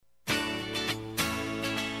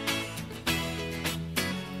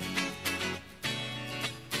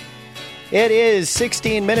It is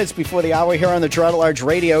 16 minutes before the hour here on the Toronto Large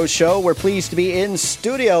Radio Show. We're pleased to be in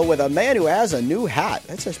studio with a man who has a new hat.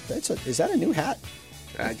 Is that a new hat?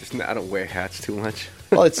 I don't wear hats too much.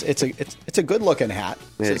 Well, it's a good looking hat.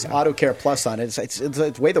 It says Auto Care Plus on it. It's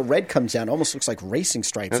the way the red comes down. It almost looks like racing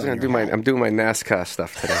stripes. I'm doing my NASCAR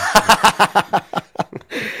stuff today.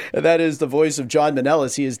 And that is the voice of John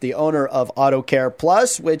Manellis. He is the owner of Auto Care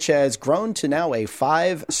Plus, which has grown to now a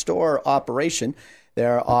 5-store operation.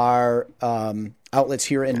 There are outlets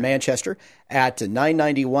here in Manchester at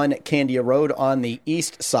 991 Candia Road on the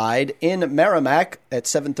east side, in Merrimack at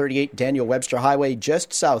 738 Daniel Webster Highway,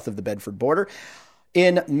 just south of the Bedford border.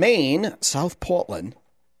 In Maine, South Portland.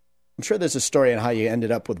 I'm sure there's a story on how you ended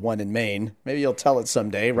up with one in Maine. Maybe you'll tell it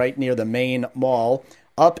someday, right near the Maine Mall.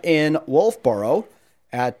 Up in Wolfboro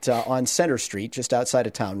on Center Street, just outside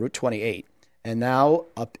of town, Route 28. And now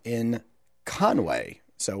up in Conway.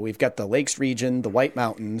 So we've got the Lakes region, the White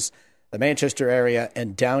Mountains, the Manchester area,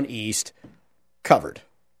 and down east covered.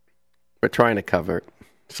 We're trying to cover it.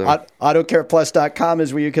 So. AutoCarePlus.com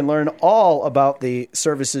is where you can learn all about the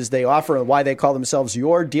services they offer and why they call themselves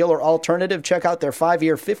your dealer alternative. Check out their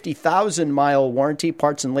 5-year, 50,000-mile warranty,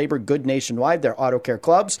 parts and labor, good nationwide, their Auto Care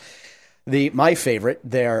clubs. My favorite,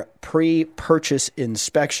 their pre-purchase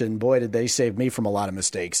inspection. Boy, did they save me from a lot of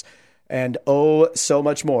mistakes. And so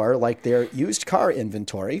much more, like their used car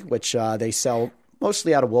inventory, which they sell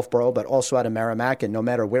mostly out of Wolfboro, but also out of Merrimack. And no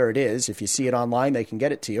matter where it is, if you see it online, they can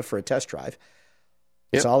get it to you for a test drive.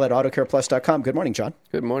 Yep. It's all at AutoCarePlus.com. Good morning, John.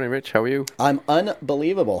 Good morning, Rich. How are you? I'm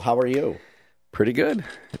unbelievable. How are you? Pretty good.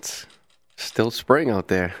 It's still spring out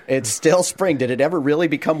there. It's still spring. Did it ever really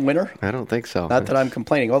become winter? I don't think so. Not that I'm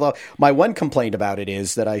complaining. Although my one complaint about it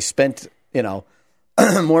is that I spent,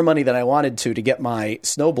 more money than I wanted to get my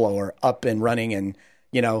snowblower up and running and,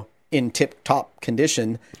 in tip-top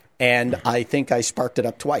condition. And I think I sparked it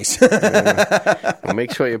up twice. Well,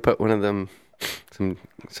 make sure you put one of them,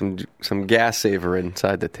 some gas saver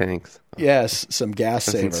inside the tanks. Yes, some gas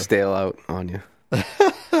saver. Doesn't stale out on you.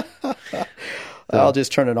 I'll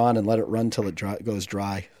just turn it on and let it run till it goes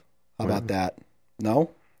dry. How about that? No?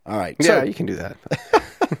 All right. Yeah, you can do that.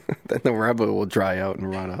 Then the rubber will dry out and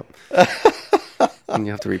run up. And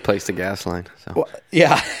you have to replace the gas line. So. Well,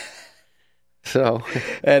 yeah. So.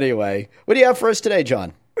 Anyway, what do you have for us today,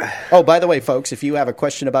 John? Oh, by the way, folks, if you have a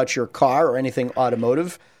question about your car or anything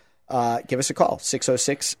automotive, give us a call,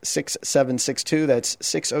 606-6762. That's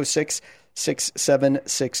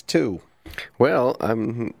 606-6762. Well,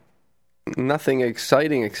 nothing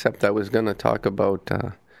exciting except I was going to talk about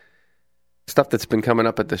stuff that's been coming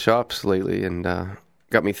up at the shops lately and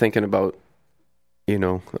got me thinking about,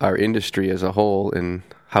 our industry as a whole and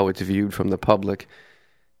how it's viewed from the public.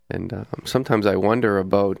 And sometimes I wonder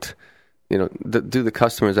about, do the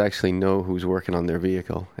customers actually know who's working on their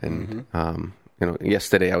vehicle? And,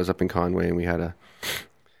 yesterday I was up in Conway and we had a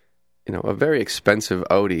very expensive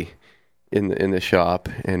Audi in the shop,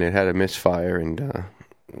 and it had a misfire, and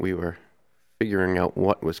we were figuring out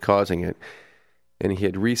what was causing it. And he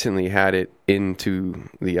had recently had it into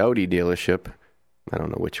the Audi dealership. I don't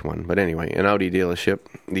know which one, but anyway, an Audi dealership,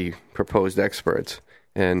 the proposed experts,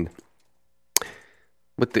 and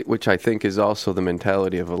which I think is also the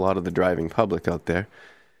mentality of a lot of the driving public out there.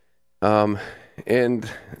 And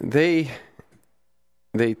they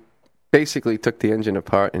basically took the engine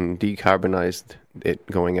apart and decarbonized it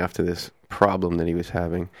going after this problem that he was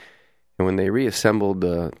having. And when they reassembled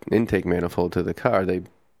the intake manifold to the car,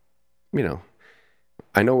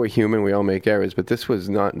 I know we're human, we all make errors, but this was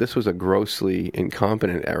a grossly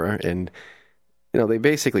incompetent error. And, they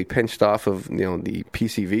basically pinched off of, the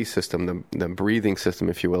PCV system, the breathing system,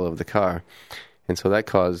 if you will, of the car. And so that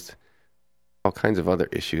caused all kinds of other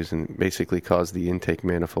issues and basically caused the intake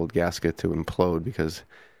manifold gasket to implode because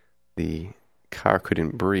the car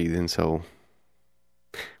couldn't breathe. And so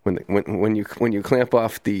when you clamp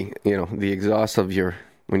off the exhaust of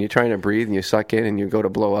when you're trying to breathe and you suck in and you go to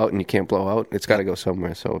blow out and you can't blow out, it's got to go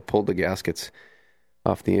somewhere. So it pulled the gaskets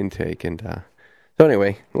off the intake. And so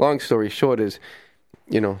anyway, long story short is,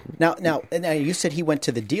 Now, you said he went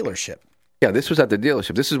to the dealership. Yeah, this was at the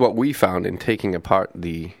dealership. This is what we found in taking apart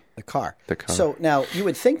the car. So now you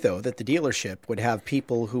would think, though, that the dealership would have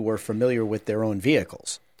people who were familiar with their own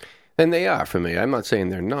vehicles. And they are familiar. I'm not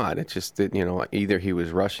saying they're not. It's just that, either he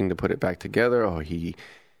was rushing to put it back together or he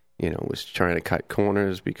was trying to cut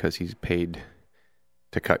corners because he's paid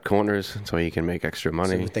to cut corners so he can make extra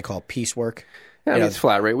money. So what they call piecework. Yeah, it's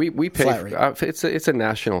flat rate. We pay. Flat rate. It's a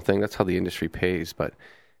national thing. That's how the industry pays. But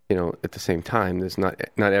at the same time, there's not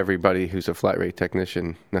everybody who's a flat rate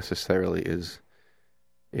technician necessarily is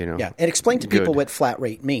Yeah, and explain to people what flat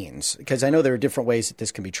rate means, because I know there are different ways that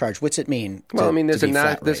this can be charged. What's it mean? Well, there's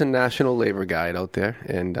a national labor guide out there,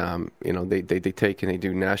 and they take and they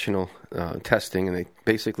do national testing, and they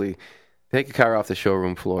basically take a car off the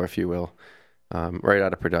showroom floor, if you will, right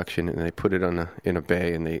out of production, and they put it in a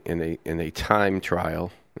bay, and they time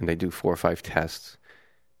trial, and they do 4 or 5 tests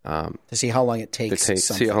to see how long it takes.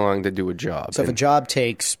 See how long to do a job. So if a job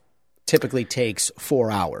typically takes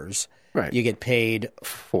 4 hours. Right. You get paid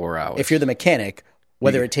 4 hours. If you're the mechanic,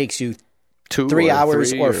 whether it takes you 3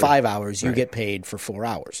 hours or 5 hours, you get paid for 4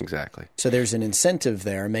 hours. Exactly. So there's an incentive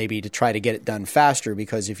there maybe to try to get it done faster,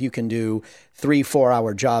 because if you can do 3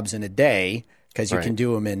 4-hour jobs in a day, because you can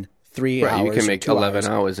do them in 3 hours. You can make 11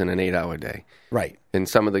 hours in an 8-hour day. Right. And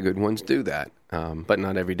some of the good ones do that, but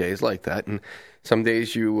not every day is like that. And some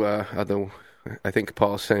days you are the... I think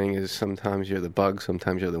Paul's saying is sometimes you're the bug,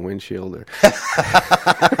 sometimes you're the windshield.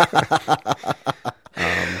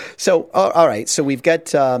 So, all right. So we've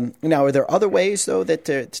got now. Are there other ways though that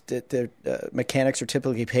the mechanics are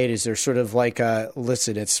typically paid? Is there sort of like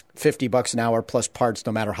listen, it's $50 an hour plus parts,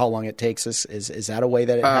 no matter how long it takes us? Is that a way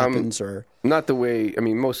that it happens, or not the way?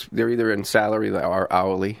 Most they're either in salary or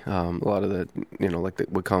hourly. A lot of the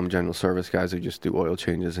we call them general service guys who just do oil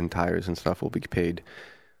changes and tires and stuff will be paid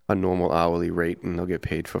a normal hourly rate, and they'll get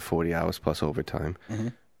paid for 40 hours plus overtime.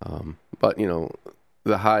 Mm-hmm. But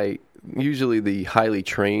usually the highly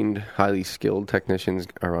trained, highly skilled technicians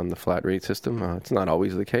are on the flat rate system. It's not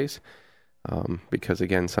always the case, because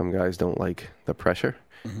again, some guys don't like the pressure,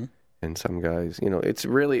 and some guys, it's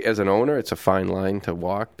really, as an owner, it's a fine line to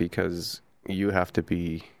walk, because you have to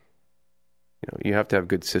be, you have to have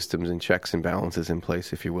good systems and checks and balances in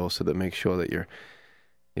place, if you will, so that make sure that your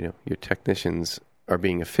technicians are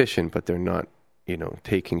being efficient, but they're not,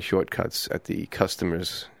 taking shortcuts at the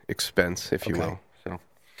customer's expense, if you will. So,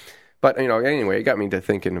 but anyway, it got me to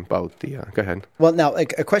thinking about the. Go ahead. Well, now a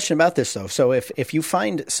question about this though. So if you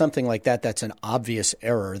find something like that, that's an obvious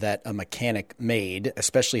error that a mechanic made,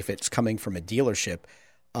 especially if it's coming from a dealership,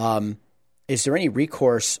 is there any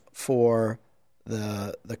recourse for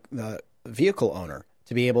the vehicle owner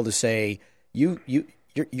to be able to say you're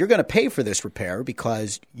going to pay for this repair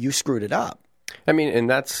because you screwed it up? And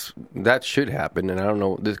that should happen, and I don't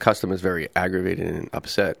know. The customer is very aggravated and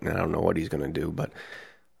upset, and I don't know what he's going to do. But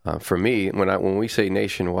for me, when we say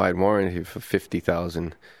nationwide warranty for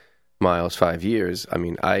 50,000 miles, 5 years,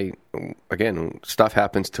 again, stuff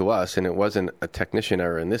happens to us, and it wasn't a technician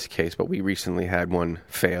error in this case, but we recently had one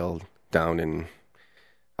fail down in,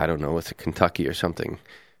 I don't know, it's Kentucky or something,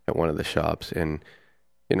 at one of the shops, and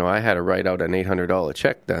I had to write out an $800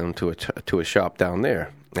 check down to a shop down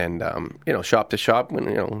there. And, shop to shop,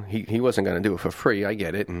 when, he wasn't going to do it for free. I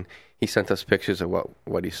get it. And he sent us pictures of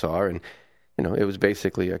what he saw. And, it was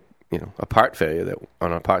basically a part failure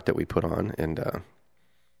on a part that we put on. And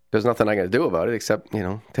there's nothing I got to do about it except,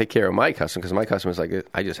 take care of my customer. Because my customer's like,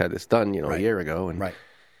 I just had this done, a year ago. And,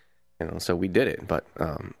 so we did it. But,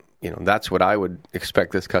 that's what I would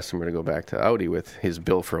expect this customer to go back to Audi with his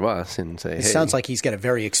bill from us and say, It sounds like he's got a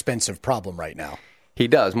very expensive problem right now. He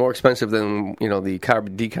does. More expensive than, the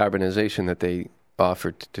decarbonization that they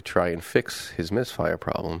offered to try and fix his misfire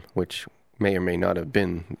problem, which may or may not have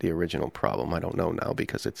been the original problem. I don't know now,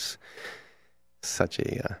 because it's such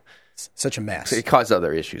a mess. It caused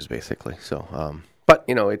other issues, basically. So, but,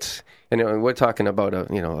 it's, we're talking about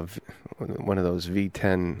one of those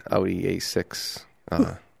V10 Audi A6,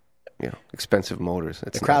 expensive motors.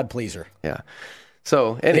 It's the crowd pleaser. Yeah.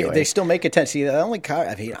 So anyway, they still make it. See, the only car.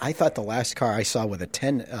 I thought the last car I saw with a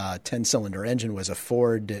 10-cylinder engine was a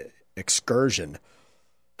Ford Excursion.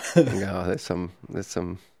 No, there's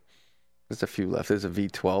a few left. There's a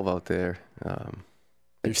V12 out there.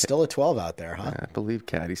 There's still a 12 out there, huh? I believe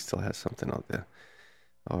Caddy still has something out there.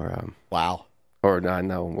 Or wow. Or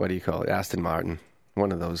no, what do you call it? Aston Martin,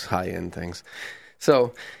 one of those high-end things.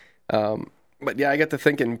 So. But yeah, I got to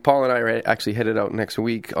thinking. Paul and I are actually headed out next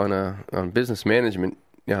week on business management,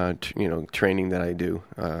 training that I do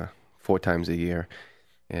 4 times a year,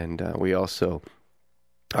 and our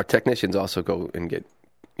technicians also go and get,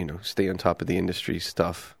 stay on top of the industry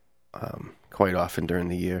stuff quite often during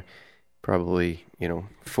the year, probably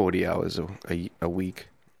 40 hours a week.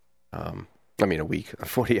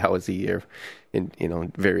 40 hours a year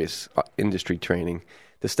in various industry training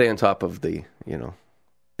to stay on top of the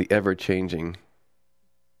the ever-changing,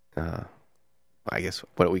 I guess,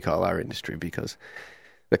 what we call our industry, because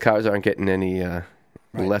the cars aren't getting any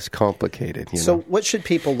less complicated. So what should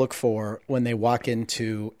people look for when they walk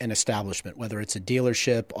into an establishment, whether it's a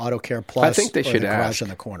dealership, Auto Care Plus, I think they should the garage ask. on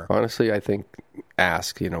the corner? Honestly, I think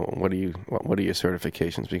ask, what are your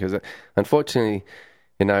certifications? Because unfortunately,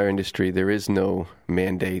 in our industry, there is no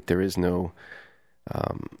mandate. There is no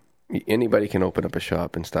anybody can open up a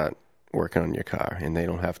shop and start working on your car, and they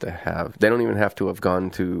don't even have to have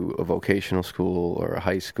gone to a vocational school or a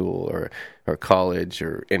high school or college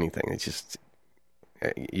or anything. It's just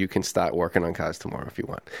you can start working on cars tomorrow if you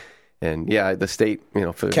want. And yeah, the state,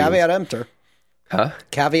 for caveat emptor. Huh?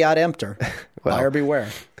 Caveat emptor. Well, buyer beware.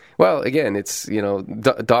 Well, again, it's,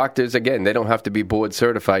 doctors, again, they don't have to be board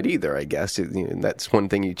certified either, I guess. That's one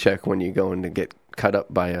thing you check when you go in to get cut up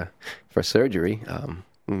for surgery.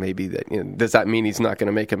 Maybe that, does that mean he's not going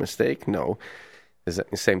to make a mistake? No. Is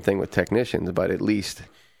the same thing with technicians, but at least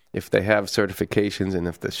if they have certifications and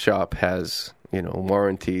if the shop has,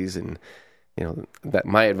 warranties and, that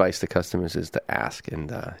my advice to customers is to ask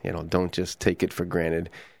and, don't just take it for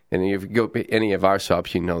granted. And if you go to any of our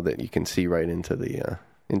shops, that you can see right into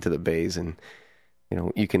the bays, and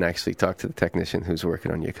you can actually talk to the technician who's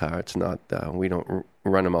working on your car. It's not we don't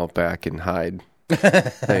run them out back and hide.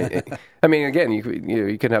 I mean, again,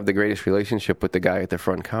 you can have the greatest relationship with the guy at the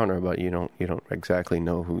front counter, but you don't exactly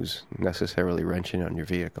know who's necessarily wrenching on your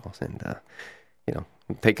vehicles, and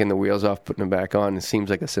taking the wheels off, putting them back on. It seems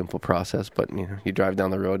like a simple process, but you drive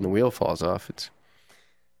down the road and the wheel falls off. It's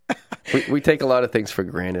we take a lot of things for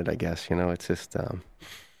granted, I guess. It's just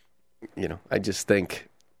I just think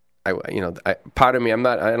part of me, I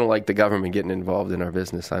don't like the government getting involved in our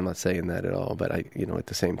business. I'm not saying that at all, but at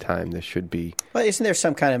the same time, there should be. Well, isn't there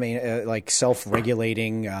some kind of like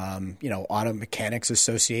self-regulating, Auto Mechanics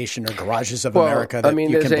Association or Garages of America that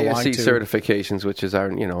you can belong to? There's ASE certifications, which is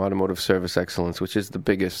our, Automotive Service Excellence, which is the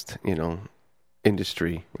biggest,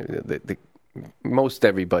 industry. Most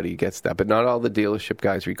everybody gets that, but not all the dealership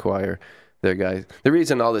guys require their guys. The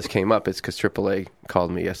reason all this came up is because AAA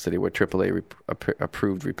called me yesterday. We're AAA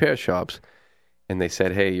approved repair shops, and they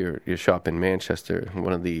said, "Hey, your shop in Manchester,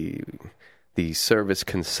 one of the service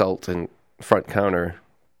consultant front counter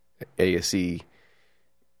ASE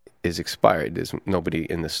is expired. There's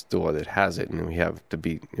nobody in the store that has it, and we have to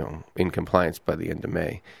be in compliance by the end of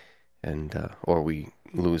May, and or we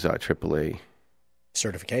lose our AAA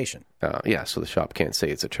certification." So the shop can't say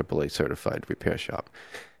it's a AAA certified repair shop.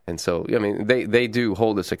 And so, I mean, they do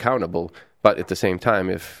hold us accountable, but at the same time,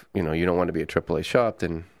 if, you don't want to be a AAA shop,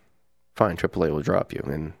 then fine, AAA will drop you,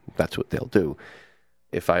 and that's what they'll do.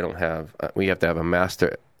 If I don't have, we have to have a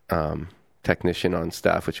master technician on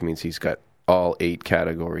staff, which means he's got all 8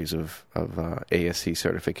 categories of ASC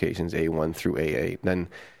certifications, A1 through A8. Then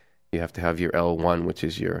you have to have your L1, which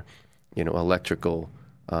is your, electrical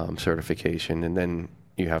certification, and then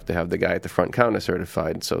you have to have the guy at the front counter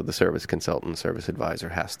certified, so the service consultant, service advisor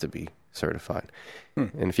has to be certified.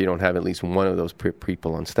 And if you don't have at least one of those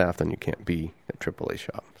people on staff, then you can't be a AAA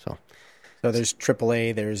shop. So there's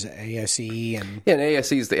AAA, there's ASE, and... Yeah, and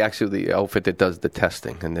ASE is actually the outfit that does the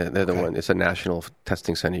testing, and they're the one. It's a national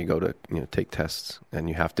testing center. You go to take tests, and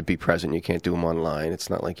you have to be present. You can't do them online. It's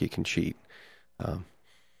not like you can cheat.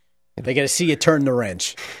 They got to see you turn the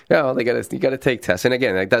wrench. Yeah, well, you got to take tests, and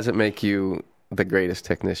again, that doesn't make you the greatest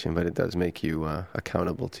technician, but it does make you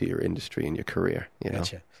accountable to your industry and your career.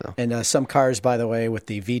 Gotcha. So. And some cars, by the way, with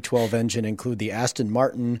the V12 engine include the Aston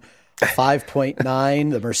Martin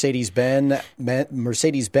 5.9, the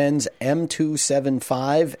Mercedes-Benz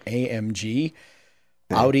M275 AMG.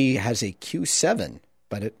 Yeah. Audi has a Q7,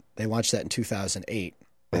 but they launched that in 2008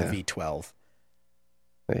 with V12.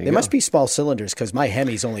 They must be small cylinders because my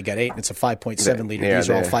Hemi's only got 8 and it's a 5.7 liter. These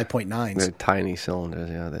are all 5.9s. They're tiny cylinders,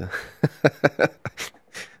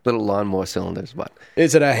 little lawnmower cylinders. But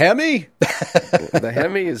is it a Hemi? The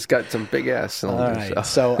Hemi has got some big ass cylinders. All right.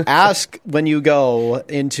 So ask when you go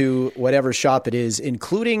into whatever shop it is,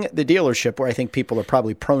 including the dealership, where I think people are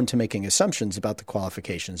probably prone to making assumptions about the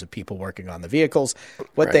qualifications of people working on the vehicles,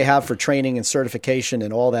 what they have for training and certification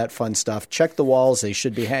and all that fun stuff. Check the walls. They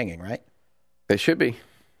should be hanging, right? They should be.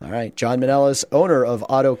 All right. John Manellas, owner of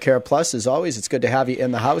Auto Care Plus. As always, it's good to have you in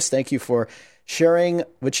the house. Thank you for sharing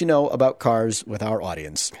what you know about cars with our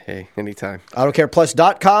audience. Hey, anytime.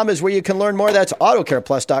 AutoCarePlus.com is where you can learn more. That's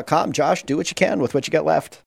AutoCarePlus.com. Josh, do what you can with what you got left.